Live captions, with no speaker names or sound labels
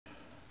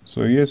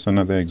So here's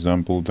another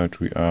example that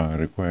we are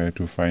required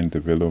to find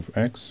the value of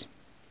x,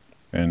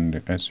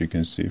 and as you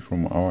can see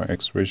from our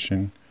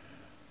expression,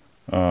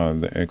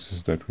 the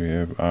x's that we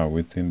have are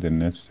within the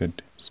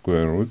nested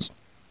square roots.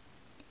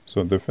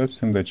 So the first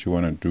thing that you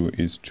want to do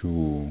is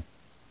to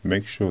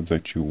make sure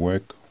that you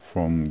work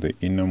from the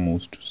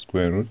innermost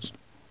square roots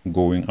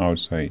going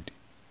outside.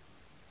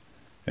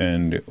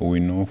 And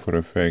we know for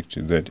a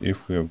fact that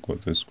if we have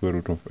got the square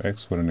root of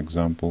x, for an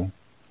example,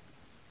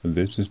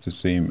 this is the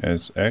same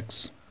as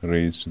x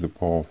raised to the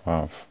power of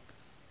half.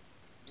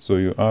 So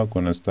you are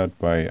going to start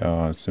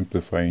by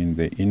simplifying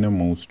the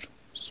innermost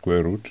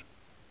square root,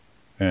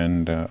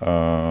 and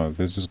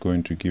this is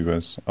going to give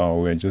us,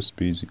 we're just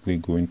basically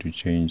going to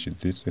change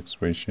this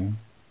expression,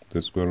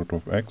 the square root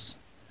of x,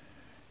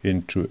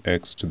 into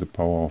x to the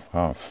power of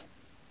half.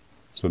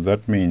 So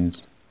that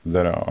means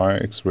that our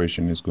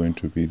expression is going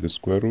to be the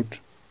square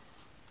root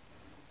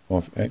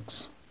of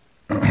x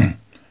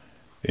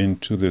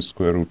into the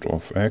square root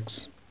of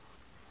x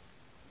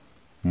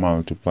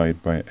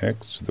multiplied by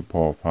x to the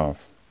power of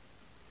half.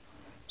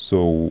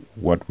 So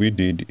what we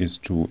did is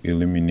to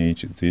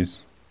eliminate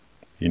this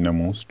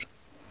innermost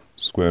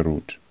square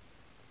root.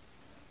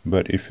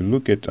 But if you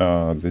look at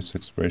this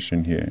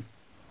expression here,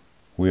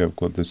 we have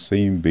got the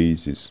same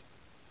basis.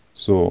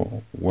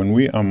 So when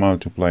we are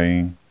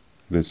multiplying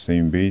the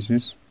same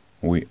basis,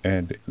 we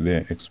add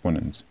their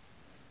exponents.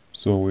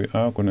 So we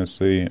are going to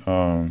say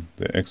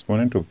the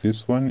exponent of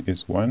this one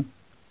is 1,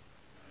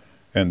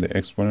 and the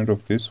exponent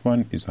of this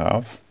one is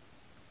half.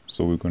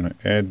 So we're going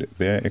to add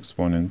their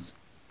exponents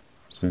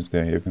since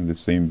they're having the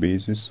same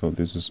basis. So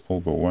this is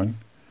over 1,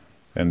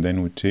 and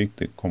then we take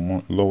the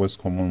lowest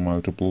common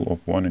multiple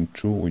of 1 and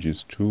 2, which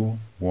is 2.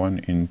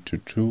 1 into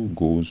 2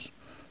 goes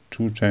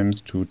 2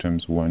 times 2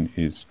 times 1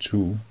 is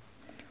 2,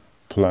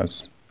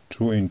 plus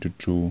 2 into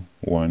 2,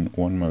 1.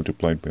 1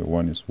 multiplied by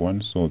 1 is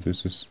 1. So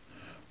this is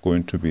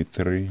going to be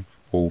 3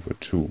 over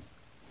 2.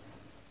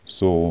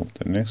 So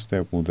the next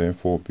step will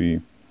therefore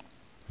be,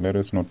 let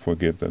us not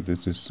forget that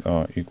this is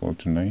equal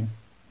to 9.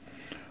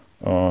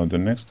 The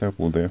next step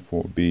will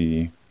therefore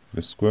be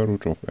the square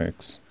root of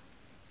x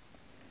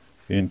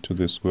into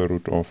the square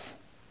root of,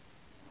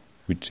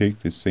 we take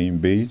the same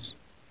base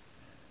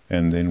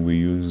and then we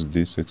use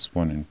this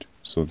exponent.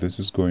 So this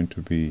is going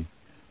to be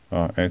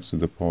x to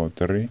the power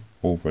 3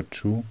 over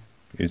 2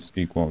 is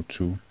equal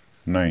to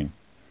 9.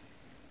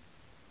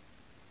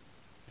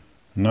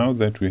 Now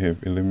that we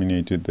have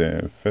eliminated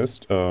the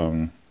first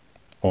or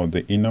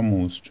the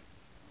innermost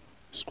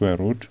square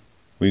root,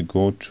 we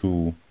go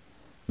to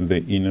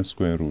the inner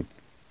square root.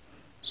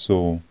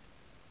 So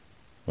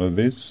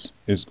this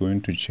is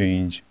going to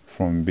change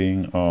from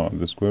being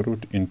the square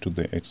root into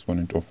the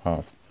exponent of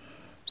half.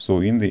 So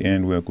in the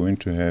end, we are going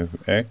to have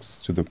x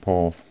to the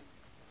power of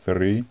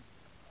 3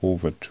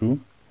 over 2,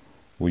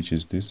 which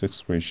is this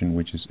expression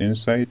which is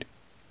inside,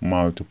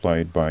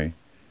 multiplied by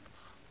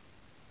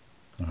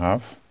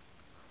half.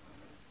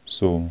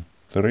 So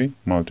 3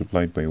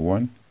 multiplied by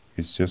 1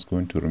 is just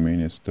going to remain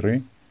as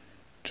 3.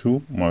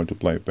 2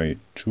 multiplied by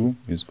 2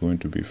 is going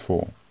to be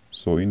 4.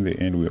 So in the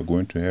end, we are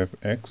going to have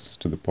x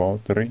to the power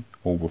 3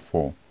 over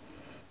 4.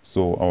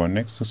 So our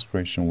next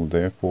expression will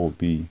therefore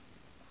be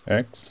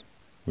x,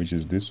 which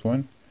is this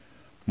one,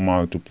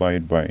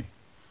 multiplied by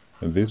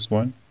this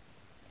one,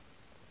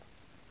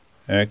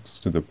 x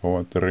to the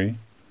power 3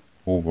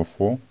 over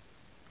 4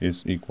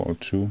 is equal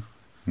to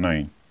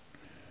 9.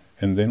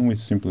 And then we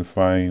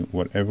simplify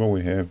whatever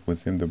we have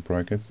within the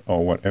brackets,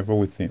 or whatever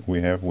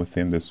we have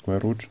within the square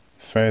root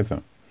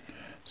further.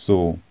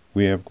 So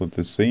we have got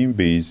the same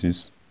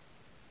basis,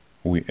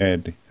 we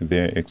add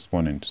their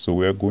exponent. So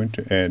we are going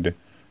to add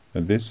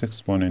this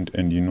exponent,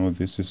 and you know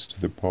this is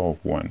to the power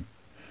of 1.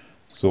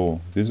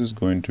 So this is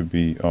going to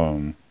be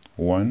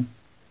 1,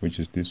 which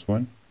is this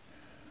one,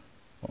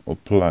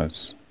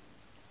 plus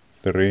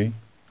 3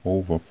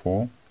 over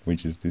 4,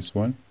 which is this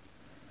one,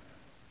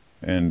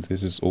 and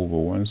this is over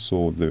 1.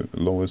 So the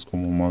lowest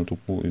common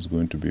multiple is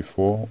going to be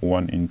 4.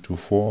 1 into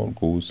 4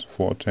 goes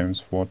 4 times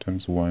 4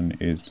 times 1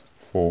 is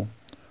 4,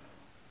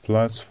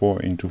 plus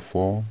 4 into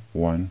 4,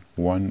 1.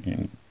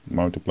 1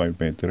 multiplied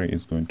by 3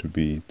 is going to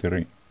be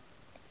 3.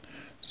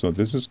 So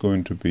this is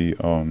going to be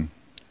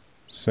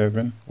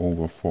 7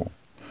 over 4.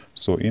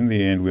 So in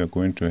the end, we are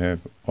going to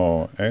have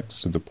x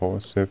to the power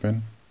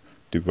 7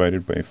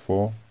 divided by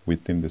 4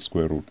 within the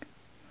square root.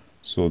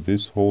 So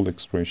this whole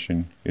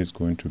expression is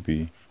going to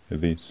be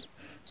this.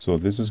 So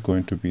this is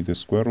going to be the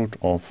square root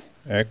of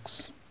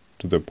x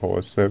to the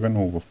power 7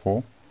 over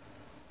 4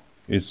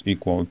 is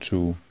equal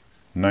to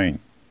 9.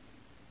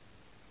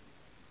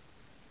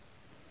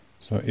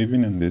 So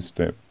even in this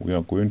step, we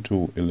are going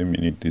to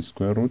eliminate the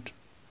square root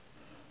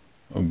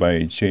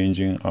by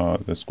changing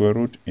the square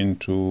root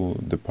into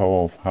the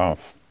power of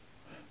half.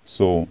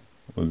 So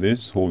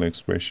this whole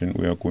expression,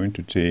 we are going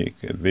to take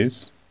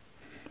this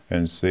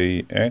and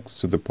say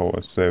x to the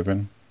power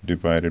 7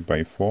 divided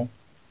by 4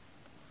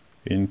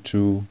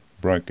 into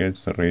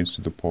brackets raised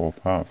to the power of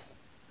half.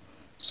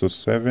 So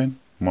 7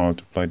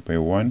 multiplied by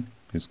 1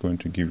 is going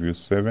to give you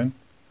 7,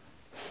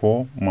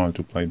 4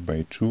 multiplied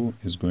by 2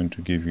 is going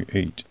to give you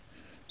 8.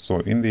 So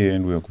in the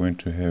end, we are going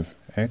to have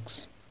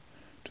x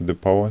to the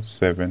power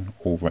 7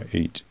 over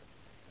 8.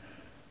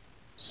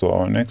 So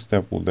our next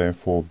step will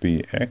therefore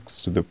be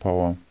x to the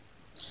power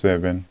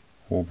 7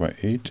 over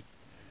 8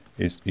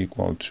 is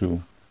equal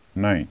to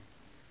 9.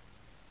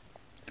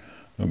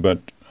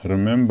 But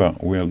remember,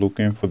 we are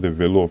looking for the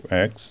value of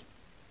x,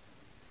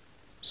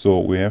 so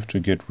we have to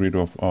get rid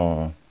of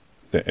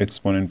the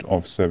exponent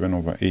of 7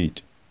 over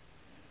 8.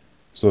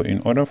 So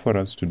in order for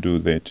us to do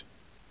that,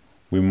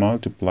 we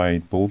multiply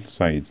both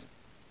sides,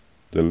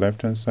 the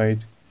left hand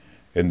side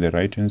and the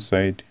right hand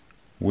side,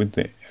 with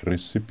the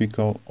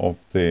reciprocal of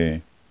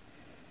the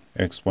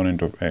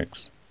exponent of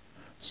x.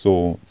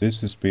 So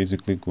this is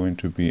basically going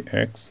to be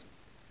x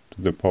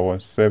to the power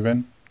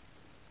 7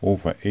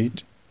 over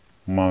 8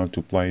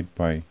 multiplied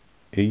by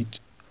 8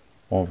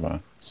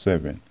 over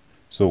 7.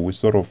 So we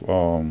sort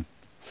of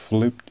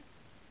flipped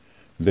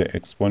the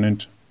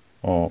exponent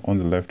on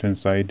the left hand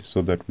side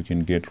so that we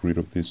can get rid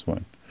of this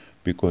one,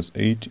 because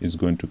 8 is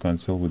going to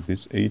cancel with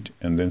this 8,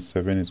 and then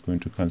 7 is going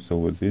to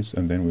cancel with this,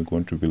 and then we're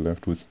going to be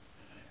left with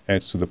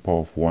x to the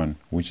power of 1,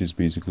 which is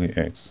basically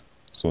x.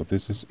 So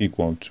this is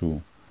equal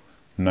to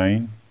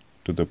 9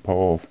 to the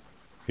power of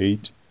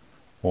 8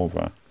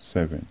 over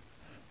 7.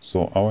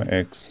 So our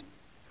x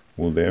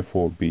will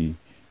therefore be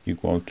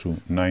equal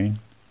to 9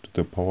 to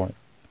the power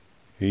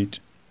 8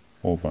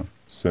 over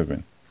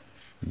 7.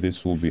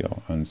 This will be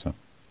our answer.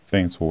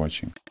 Thanks for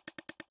watching.